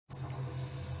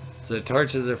So the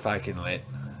torches are fucking lit.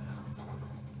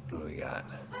 What do we got?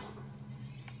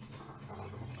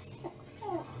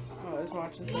 I was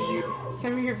watching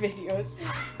some of your videos,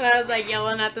 and I was like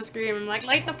yelling at the screen. I'm like,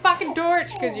 light the fucking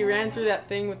torch, because you ran through that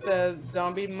thing with the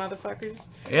zombie motherfuckers.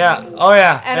 Yeah. Oh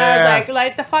yeah. And yeah, I was yeah. like,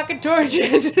 light the fucking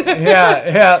torches.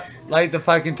 Yeah. Light the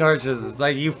fucking torches. It's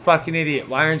like, you fucking idiot.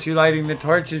 Why aren't you lighting the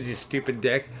torches, you stupid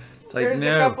dick? It's like, There's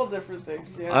no. a couple different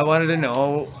things. Yeah. I wanted to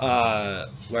know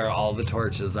where all the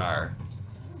torches are.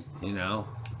 You know?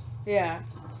 Yeah.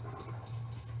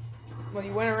 Well,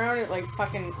 you went around it like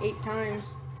fucking 8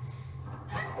 times.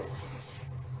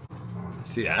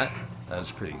 See that? That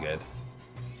was pretty good.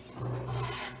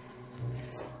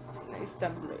 Nice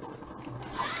stuff.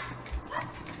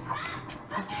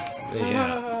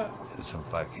 Yeah. There's some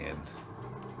fucking...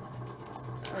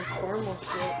 That's formal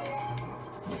shit.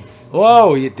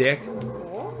 Whoa, you dick.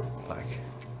 Oh. Fuck.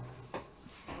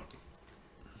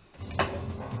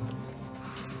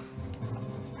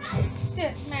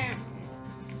 Shit, man.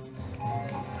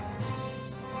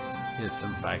 Get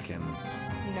some fucking...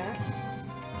 Nuts.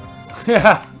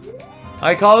 Yeah.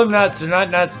 I call them nuts. They're not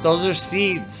nuts. Those are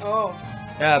seeds. Oh.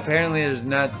 Yeah, apparently there's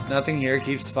nuts. Nothing here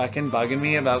keeps fucking bugging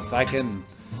me about fucking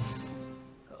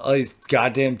all these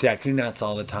goddamn Deku nuts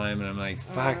all the time. And I'm like,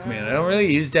 fuck, man. I don't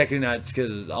really use Deku nuts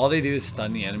because all they do is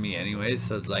stun the enemy anyway.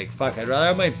 So it's like, fuck, I'd rather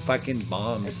have my fucking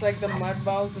bombs. It's like the mud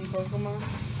balls in Pokemon.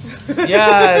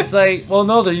 Yeah, it's like, well,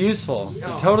 no, they're useful. They're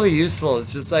Oh. totally useful.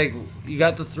 It's just like, you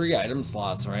got the 3 item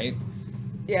slots, right?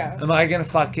 Yeah. Am I gonna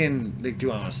fucking, like,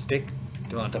 do I want a stick?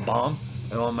 Do I want the bomb?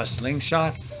 Do I want my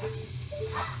slingshot?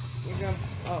 You're gonna.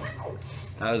 Oh.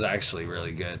 That was actually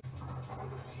really good.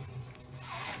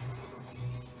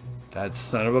 That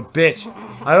son of a bitch.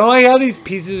 I don't like how these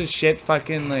pieces of shit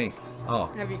fucking like. Oh.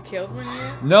 Have you killed one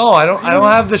yet? No, I don't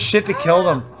have the shit to kill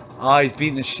them. Oh, he's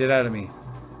beating the shit out of me.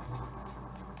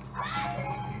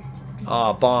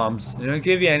 Oh, bombs. They don't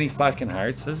give you any fucking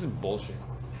hearts. This is bullshit.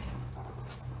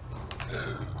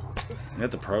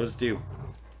 What the pros do.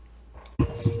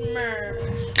 Smash.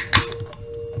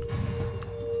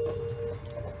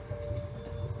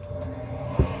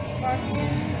 Fucking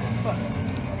fuck.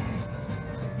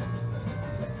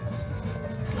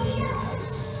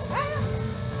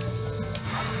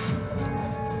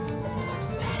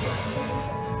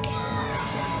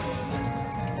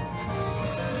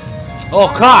 Oh,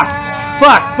 cock!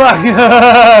 Fuck!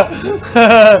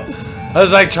 I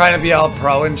was like trying to be all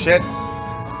pro and shit.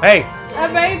 Hey! A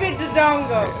baby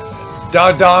Dodongo.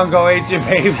 Dodongo ate your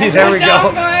baby. There we go.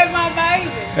 Dodongo ate my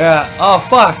baby. Yeah. Oh,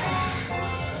 fuck.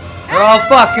 They're all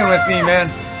fucking with me, man.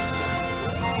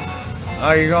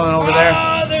 Oh, you're going over there?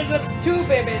 Oh, there's 2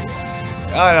 babies.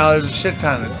 Oh, no, there's a shit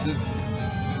ton.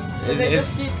 They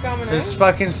just keep coming out. It's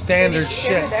fucking standard Did he shit.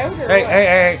 shit it out or Hey, what?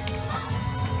 hey.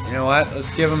 You know what?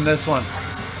 Let's give him this one.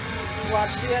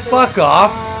 Watch the other Fuck one.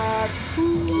 off.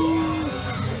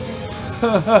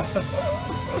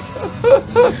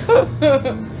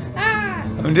 Ah,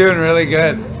 I'm doing really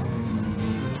good.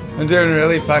 I'm doing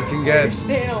really fucking you're good.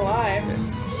 staying alive.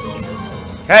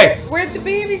 Hey! Where'd the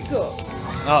babies go?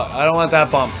 Oh, I don't want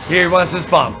that bomb. Here, he wants this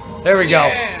bomb. There we go.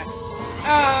 Yeah.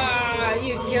 Ah,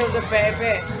 you killed the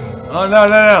baby. Oh, no.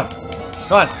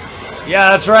 Come on. Yeah,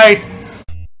 that's right.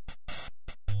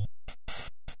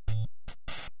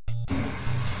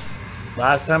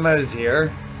 Last time I was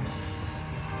here,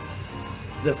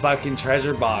 the fucking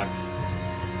treasure box.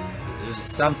 There's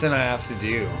something I have to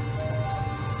do.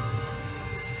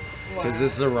 Because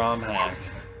this is a ROM hack.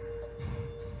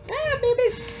 Ah,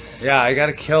 babies. Yeah, I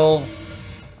gotta kill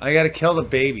the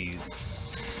babies.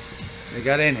 They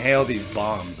gotta inhale these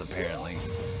bombs, apparently.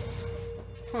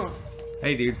 Huh.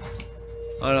 Hey, dude.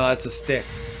 Oh no, that's a stick.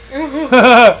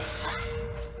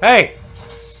 Hey!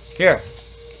 Here.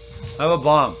 I have a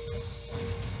bomb.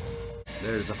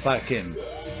 There's a fucking...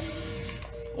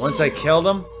 Once I kill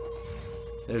them,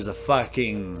 there's a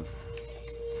fucking...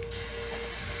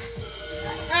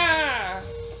 Ah.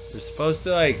 They're supposed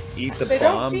to, like, eat the They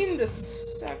bombs. don't seem to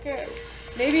suck out.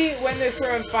 Maybe when they're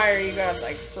throwing fire, you gotta,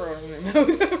 like, throw them in their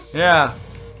mouth. Yeah.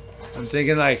 I'm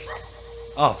thinking, like...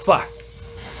 Oh, fuck.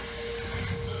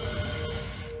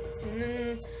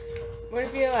 What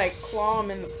if you, like, claw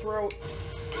them in the throat?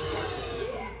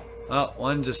 Oh,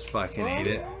 one just fucking ate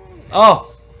it.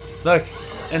 Oh! Look!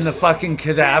 And the fucking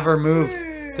cadaver moved.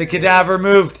 The cadaver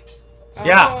moved!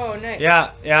 Yeah! Oh, nice.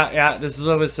 Yeah. This is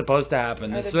what was supposed to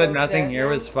happen. This is what nothing here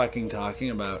was fucking talking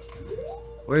about.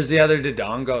 Where's the other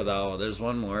Dodongo, though? There's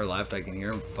one more left. I can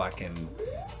hear him fucking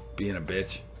being a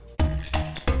bitch.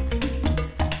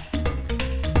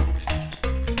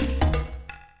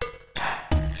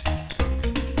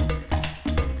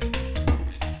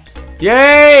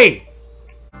 Yay!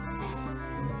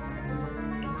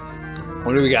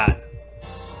 What do we got?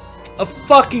 A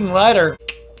fucking letter.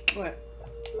 What?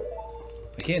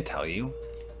 I can't tell you.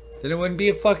 Then it wouldn't be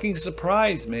a fucking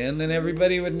surprise, man. Then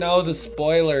everybody would know the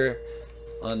spoiler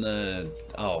on the...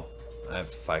 Oh, I have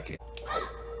to fucking... Oh.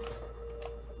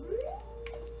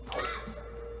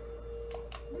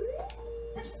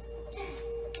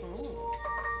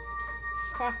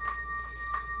 Fuck.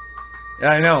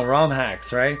 Yeah, I know. ROM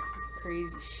hacks, right?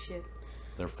 Crazy shit.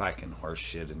 They're fucking horse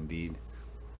shit indeed.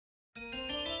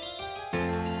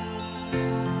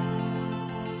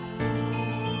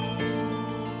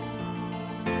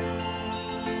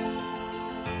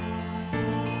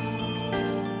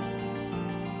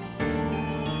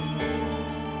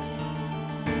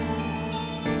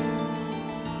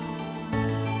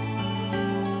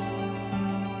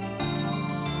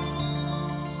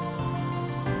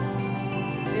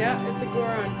 Yeah, it's a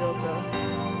Goron dildo.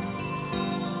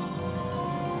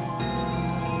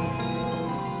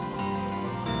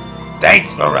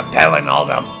 Thanks for repelling all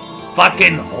them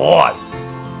fucking whores.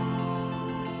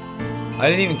 I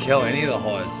didn't even kill any of the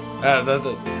whores.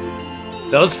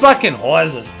 Those fucking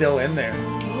whores are still in there.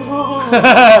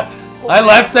 I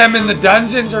left them in the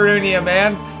dungeon, Tarunia,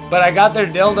 man. But I got their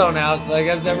dildo now, so I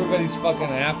guess everybody's fucking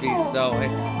happy. So, hey,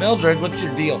 Mildred, what's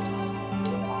your deal?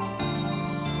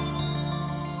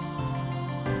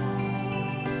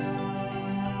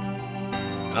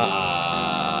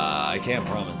 I can't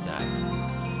promise that.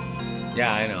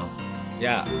 Yeah, I know.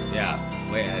 Yeah.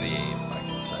 Way ahead of you, you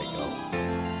fucking psycho.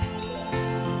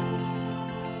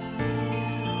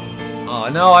 Oh,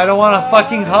 no, I don't want to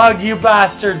fucking hug you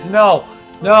bastards. No.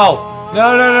 No.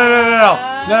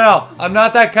 I'm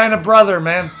not that kind of brother,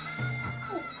 man.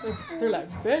 They're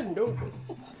like, bend over.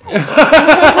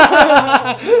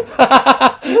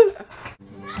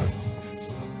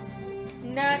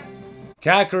 Nuts.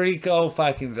 Kakariko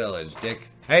fucking village, dick.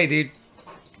 Hey, dude.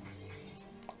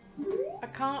 I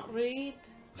can't read.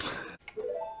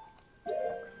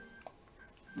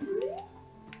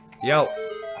 Yo.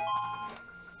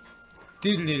 Do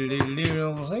you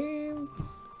know what I'm saying?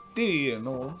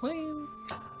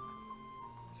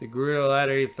 The Gerudo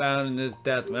ladder you found in this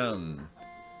Death Mountain.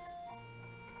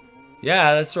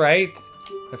 Yeah, that's right.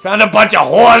 I found a bunch of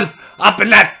whores up in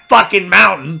that fucking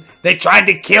mountain. They tried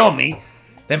to kill me.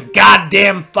 Them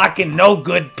goddamn fucking no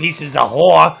good pieces of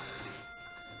whore.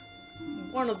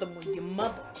 One of them was your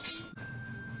mother.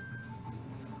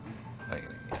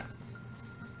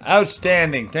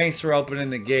 Outstanding. Thanks for opening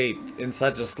the gate in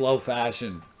such a slow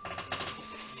fashion.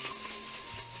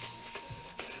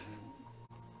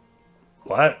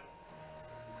 What?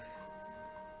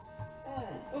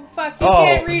 Oh, fuck, you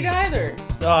can't read either.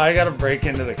 Oh, I gotta break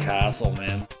into the castle,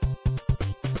 man.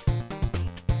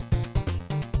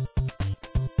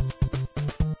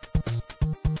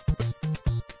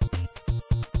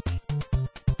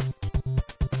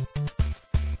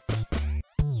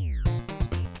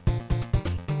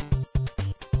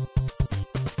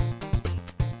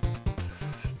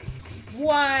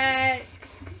 What?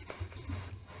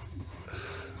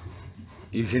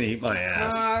 You can eat my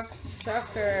ass.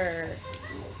 Cocksucker.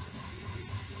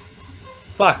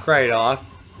 Fuck right off.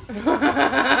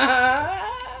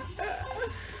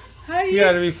 How do You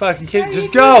gotta be fucking kidding.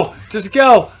 Just go! Just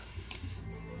go!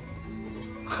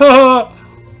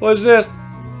 What's this?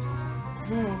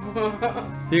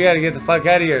 You gotta get the fuck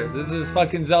out of here. This is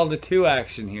fucking Zelda 2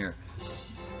 action here.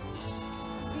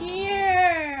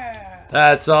 Yeah!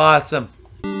 That's awesome.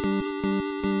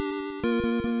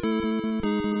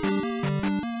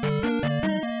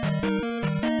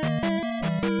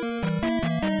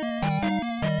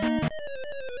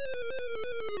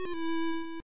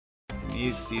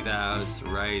 You see the house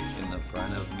right in the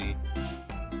front of me.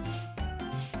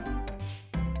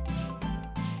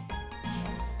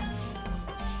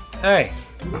 Hey,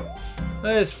 look at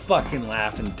this fucking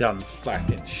laughing dumb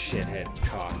fucking shithead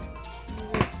cock.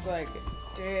 Looks like a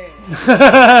dick.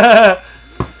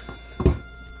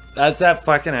 That's that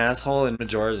fucking asshole in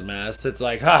Majora's Mask. It's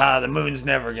like, haha, the moon's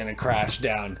never gonna crash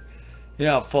down. You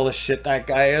know how full of shit that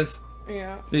guy is?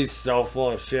 Yeah. He's so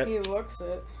full of shit. He looks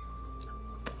it.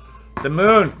 The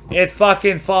moon, it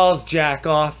fucking falls, jack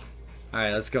off.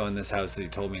 Alright, let's go in this house that he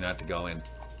told me not to go in.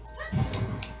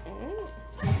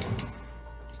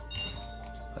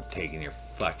 I'm taking your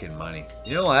fucking money.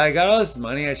 You know what? I got all this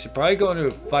money. I should probably go into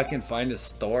a fucking find a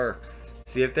store.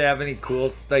 See if they have any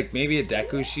cool, like maybe a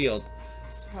Deku shield.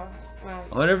 I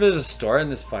wonder if there's a store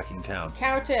in this fucking town.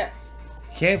 Cow tip.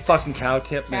 You can't fucking cow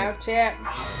tip me. Cow tip.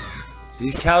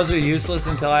 These cows are useless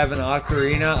until I have an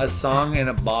ocarina, a song, and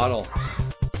a bottle.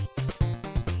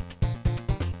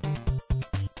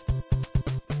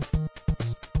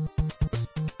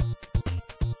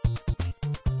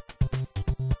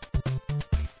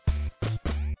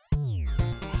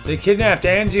 They kidnapped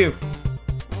Anju.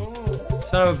 Oh.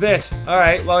 Son of a bitch.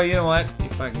 Alright, well, you know what? You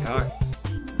fucking cock.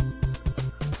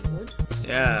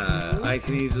 Yeah, I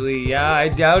can easily... Yeah, I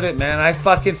doubt it, man. I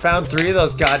fucking found 3 of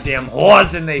those goddamn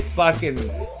whores and they fucking...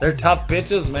 They're tough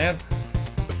bitches, man.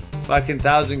 Fucking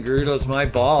 1,000 Gerudos, my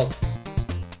balls.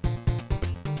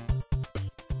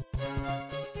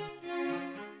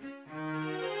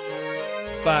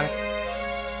 Fuck.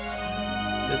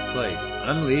 This place.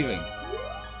 I'm leaving.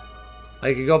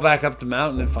 I could go back up the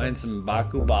mountain and find some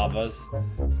Baku Babas.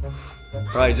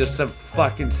 Probably just some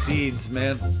fucking seeds,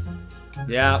 man.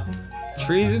 Yeah.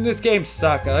 Trees in this game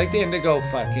suck. I like the indigo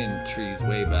fucking trees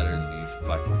way better than these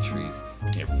fucking trees.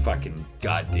 You're fucking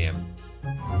goddamn.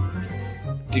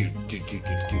 Dude.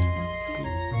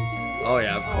 Oh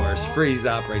yeah, of course. Freeze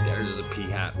up right there. There's a pea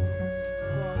hat.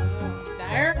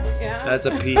 There? Yeah. That's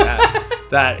a pea hat.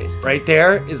 That right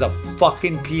there is a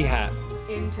fucking pea hat.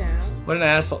 In town. What an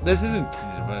asshole. This isn't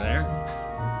over there.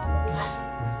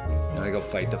 I'm gonna go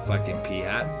fight the fucking pea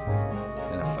hat.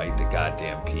 I'm gonna fight the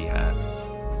goddamn pea hat.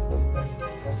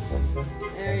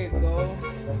 There you go.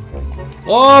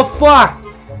 Oh fuck!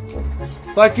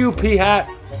 Fuck you, pea hat.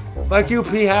 Fuck you,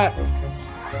 pea hat.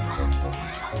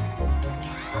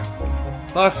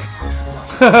 Fuck.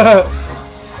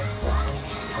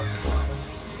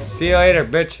 See you later,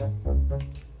 bitch.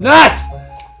 Nuts!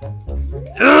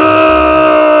 Ugh!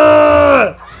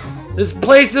 This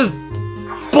place is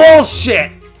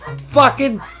bullshit.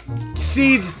 Fucking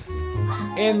seeds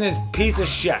in this piece of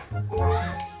shit.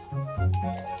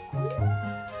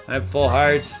 I have full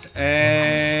hearts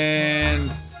and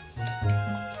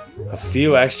a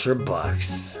few extra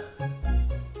bucks.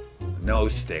 No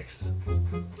sticks.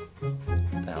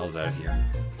 What the hell's out here?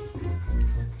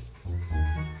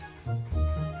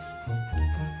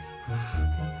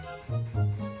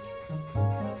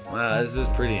 Wow, this is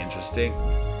pretty interesting.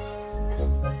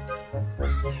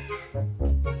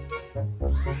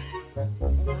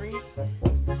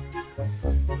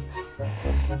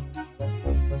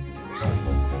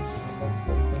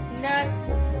 Nuts.